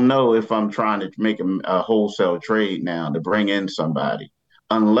 I don't know if I'm trying to make a wholesale trade now to bring in somebody,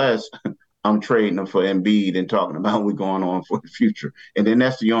 unless I'm trading them for Embiid and talking about we're going on for the future, and then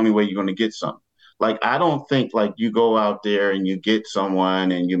that's the only way you're going to get something. Like, I don't think like you go out there and you get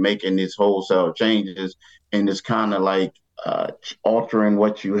someone and you're making these wholesale changes and it's kind of like altering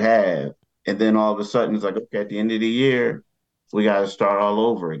what you have. And then all of a sudden it's like, okay, at the end of the year, we got to start all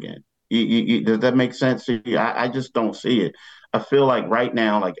over again. Does that make sense to you? I just don't see it. I feel like right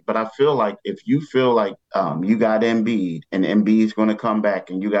now, but I feel like if you feel like you got Embiid and Embiid's going to come back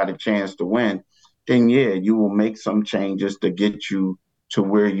and you got a chance to win, then yeah, you will make some changes to get you to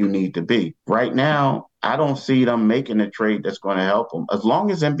where you need to be. Right now, I don't see them making a trade that's going to help them. As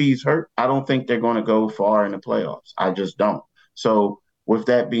long as Embiid's hurt, I don't think they're going to go far in the playoffs. I just don't. So with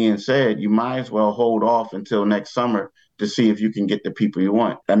that being said, you might as well hold off until next summer to see if you can get the people you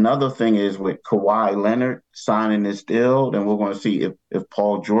want. Another thing is with Kawhi Leonard signing this deal, then we're going to see if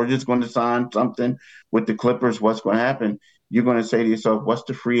Paul George is going to sign something with the Clippers, what's going to happen. You're going to say to yourself, what's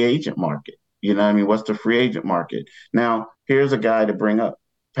the free agent market? You know what I mean? What's the free agent market? Now, here's a guy to bring up,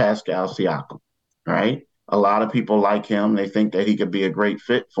 Pascal Siakam, right? A lot of people like him. They think that he could be a great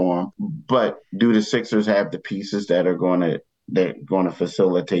fit for him. But do the Sixers have the pieces that are going to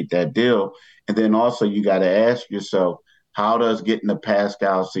facilitate that deal? And then also you got to ask yourself, how does getting the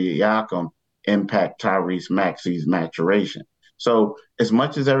Pascal Siakam impact Tyrese Maxey's maturation? So as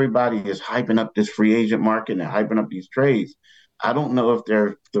much as everybody is hyping up this free agent market and hyping up these trades, I don't know if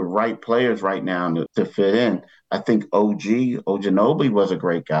they're the right players right now to fit in. I think Ginobili was a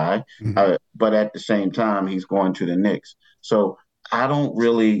great guy, but at the same time, he's going to the Knicks. So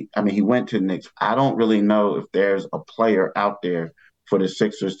he went to the Knicks. I don't really know if there's a player out there for the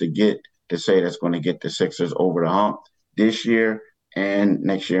Sixers to say that's going to get the Sixers over the hump this year and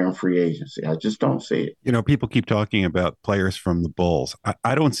next year in free agency. I just don't see it. People keep talking about players from the Bulls.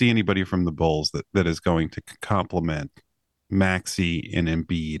 I don't see anybody from the Bulls that is going to complement Maxey and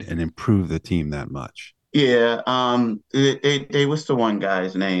Embiid and improve the team that much. Yeah, what's the one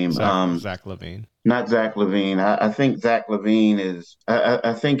guy's name? Zach LaVine. Not Zach LaVine. I think Zach LaVine is.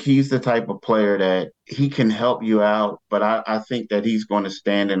 I think he's the type of player that he can help you out, but I think that he's going to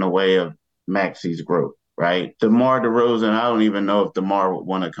stand in the way of Maxey's growth. right? DeMar DeRozan, I don't even know if DeMar would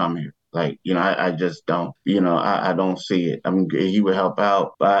want to come here. Like, I just don't, I don't see it. I mean, he would help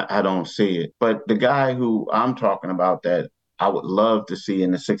out, but I don't see it. But the guy who I'm talking about that I would love to see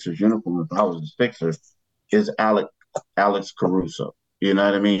in the Sixers uniform if I was the Sixers is Alex Caruso. You know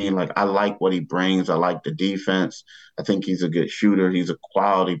what I mean? Like, I like what he brings. I like the defense. I think he's a good shooter. He's a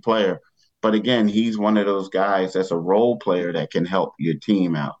quality player. But again, he's one of those guys that's a role player that can help your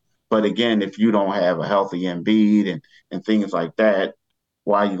team out. But again, if you don't have a healthy Embiid and things like that,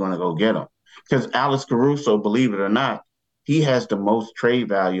 why are you going to go get him? Because Alex Caruso, believe it or not, he has the most trade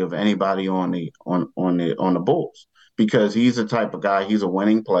value of anybody on the Bulls because he's the type of guy. He's a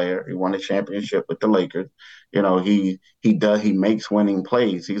winning player. He won a championship with the Lakers. He makes winning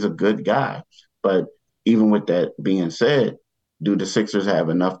plays. He's a good guy. But even with that being said, do the Sixers have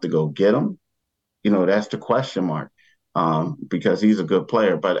enough to go get him? That's the question mark. Because he's a good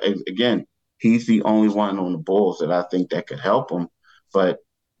player. But again, he's the only one on the Bulls that I think that could help him. But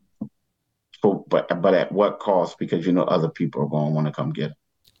at what cost? Because other people are going to want to come get him.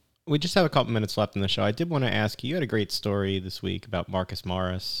 We just have a couple minutes left in the show. I did want to ask you, you had a great story this week about Marcus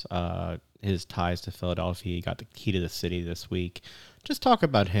Morris, his ties to Philadelphia. He got the key to the city this week. Just talk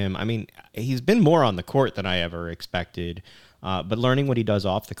about him. I mean, he's been more on the court than I ever expected, but learning what he does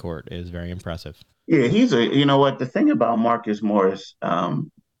off the court is very impressive. Yeah, the thing about Marcus Morris,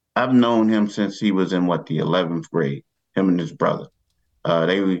 I've known him since he was in the 11th grade, him and his brother.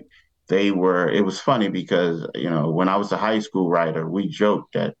 It was funny because, when I was a high school writer, we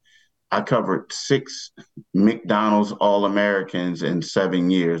joked that I covered 6 McDonald's All-Americans in 7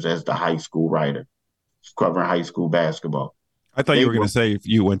 years as the high school writer, covering high school basketball. I thought you were going to say if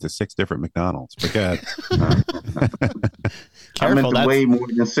you went to 6 different McDonald's. But I meant way more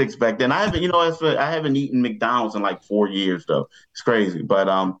than 6 back then. I haven't eaten McDonald's in like 4 years though. It's crazy,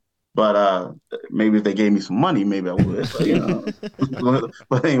 but maybe if they gave me some money, maybe I would.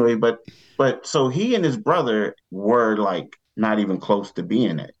 But anyway, but so he and his brother were like not even close to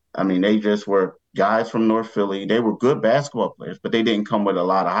being it. I mean, they just were guys from North Philly. They were good basketball players, but they didn't come with a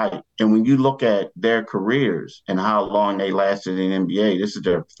lot of hype. And when you look at their careers and how long they lasted in NBA, this is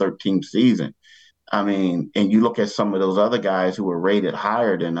their 13th season. I mean, and you look at some of those other guys who were rated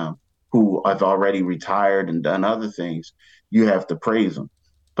higher than them, who have already retired and done other things, you have to praise them.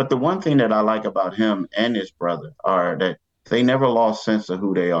 But the one thing that I like about him and his brother are that they never lost sense of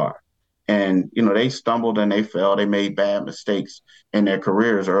who they are. And, they stumbled and they fell. They made bad mistakes in their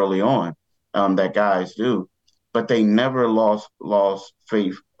careers early on, that guys do. But they never lost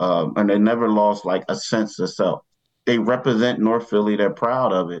faith, and they never lost like a sense of self. They represent North Philly. They're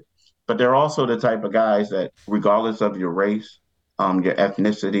proud of it. But they're also the type of guys that, regardless of your race, your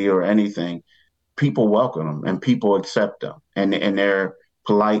ethnicity or anything, people welcome them and people accept them. And they're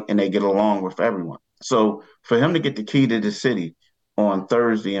polite and they get along with everyone. So for him to get the key to the city on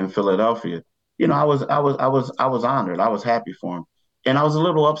Thursday in Philadelphia, I was honored. I was happy for him. And I was a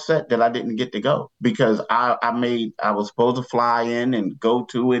little upset that I didn't get to go because I was supposed to fly in and go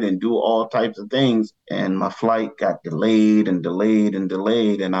to it and do all types of things. And my flight got delayed and delayed and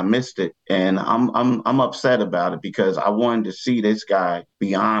delayed and I missed it. And I'm upset about it because I wanted to see this guy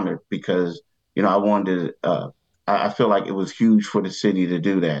be honored because, I feel like it was huge for the city to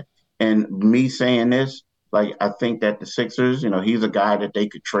do that. And me saying this, like, I think that the Sixers, he's a guy that they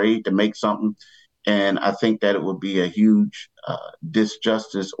could trade to make something. And I think that it would be a huge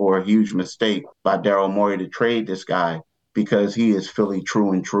disjustice or a huge mistake by Daryl Morey to trade this guy because he is Philly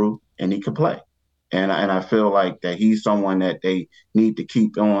true and he can play. And I feel like that he's someone that they need to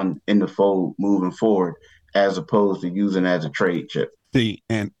keep on in the fold moving forward as opposed to using as a trade chip. See,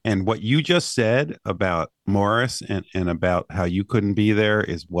 and what you just said about Morris and about how you couldn't be there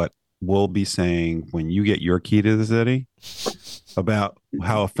is what we'll be saying when you get your key to the city about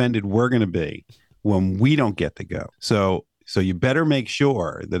how offended we're going to be when we don't get to go. So you better make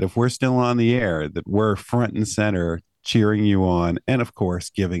sure that if we're still on the air, that we're front and center cheering you on and, of course,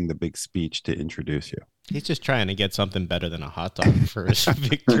 giving the big speech to introduce you. He's just trying to get something better than a hot dog for his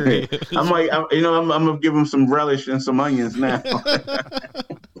victory. I'm going to give him some relish and some onions now.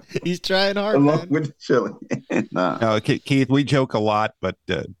 He's trying hard, along man. with the chili. No, Keith, we joke a lot, but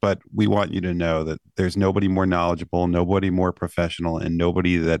we want you to know that there's nobody more knowledgeable, nobody more professional, and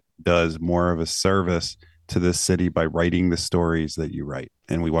nobody that does more of a service to this city by writing the stories that you write.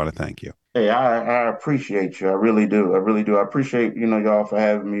 And we want to thank you. Hey, I appreciate you. I really do. I appreciate, y'all for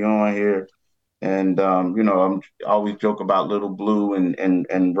having me on here. And, I'm always joke about Little Blue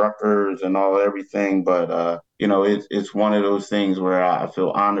and Rutgers and everything. But, it's one of those things where I feel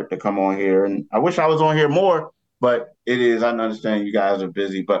honored to come on here. And I wish I was on here more, But it is. I understand you guys are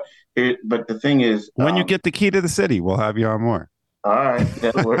busy, but the thing is, When you get the key to the city, we'll have you on more. all right,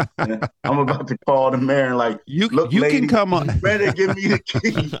 that'll work. I'm about to call the mayor and like, look, you lady, can come on. you better give me the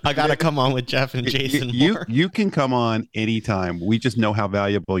key. I gotta come on with Jeff and Jason. You can come on anytime. We just know how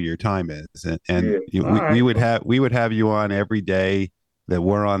valuable your time is, and Yeah. we would have you on every day that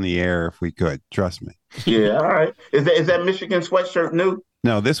we're on the air if we could. Trust me. Yeah, all right. Is that Michigan sweatshirt new?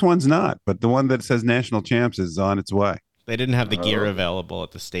 No, this one's not, but the one that says National Champs is on its way. They didn't have the gear available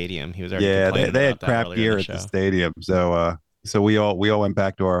at the stadium. He was already they had about crap that gear the at the stadium, so we all went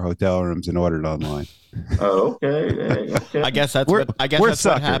back to our hotel rooms and ordered online. Oh, okay. I guess that's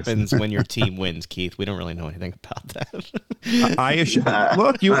what happens when your team wins, Keith. We don't really know anything about that. I assure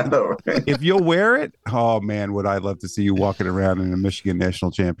look, if you'll wear it, oh man, would I love to see you walking around in a Michigan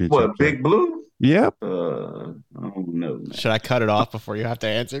National Championship. What, big blue? Yep. Oh no. Man. Should I cut it off before you have to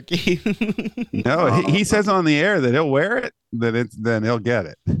answer, Keith? No, he says on the air that he'll wear it, then he'll get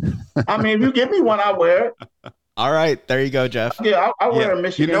it. I mean, if you give me one, I'll wear it. All right, there you go, Jeff. Yeah, I'll wear a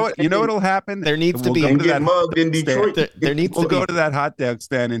Michigan. You know what'll happen? There needs to be get mugged in Detroit. We'll go to that hot dog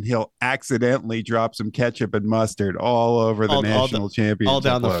stand and he'll accidentally drop some ketchup and mustard all over the national championship, all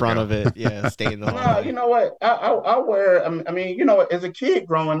down the front of it. Yeah, stain the whole. No, you know what? I'll wear. I mean, you know, as a kid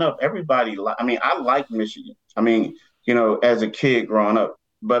growing up, everybody. I mean, I like Michigan. I mean, you know, as a kid growing up,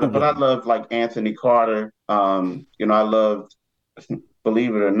 but I loved like Anthony Carter. You know, I loved,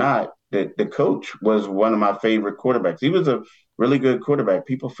 believe it or not, the coach was one of my favorite quarterbacks. He was a really good quarterback.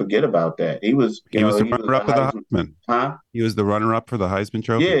 People forget about that. He was the runner-up for the Heisman. Huh? He was the runner-up for the Heisman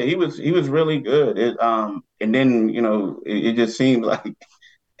Trophy. Yeah, he was really good. And then, you know, it just seemed like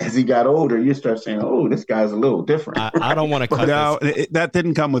as he got older, you start saying, "Oh, this guy's a little different." I don't want to cut. No, that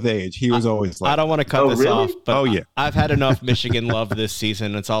didn't come with age. He was always like. I don't want to cut this off, but yeah, I've had enough Michigan love this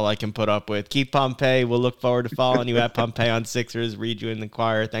season. It's all I can put up with. Keith Pompey. We'll look forward to following you at Pompey on Sixers. Read you in the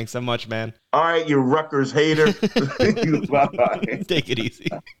choir. Thanks so much, man. All right, you Rutgers hater. Bye-bye. Take it easy.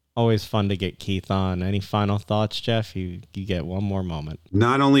 Always fun to get Keith on. Any final thoughts, Jeff? You get one more moment.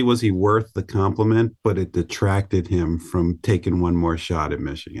 Not only was he worth the compliment, but it detracted him from taking one more shot at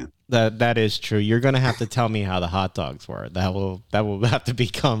Michigan. That is true. You're going to have to tell me how the hot dogs were. That will have to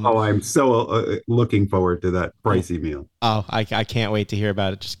become. Oh, I'm so looking forward to that pricey meal. Oh, I can't wait to hear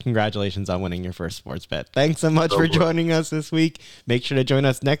about it. Just congratulations on winning your first sports bet. Thanks so much for joining us this week. Make sure to join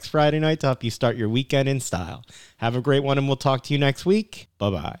us next Friday night to help you start your weekend in style. Have a great one, and we'll talk to you next week. Bye-bye.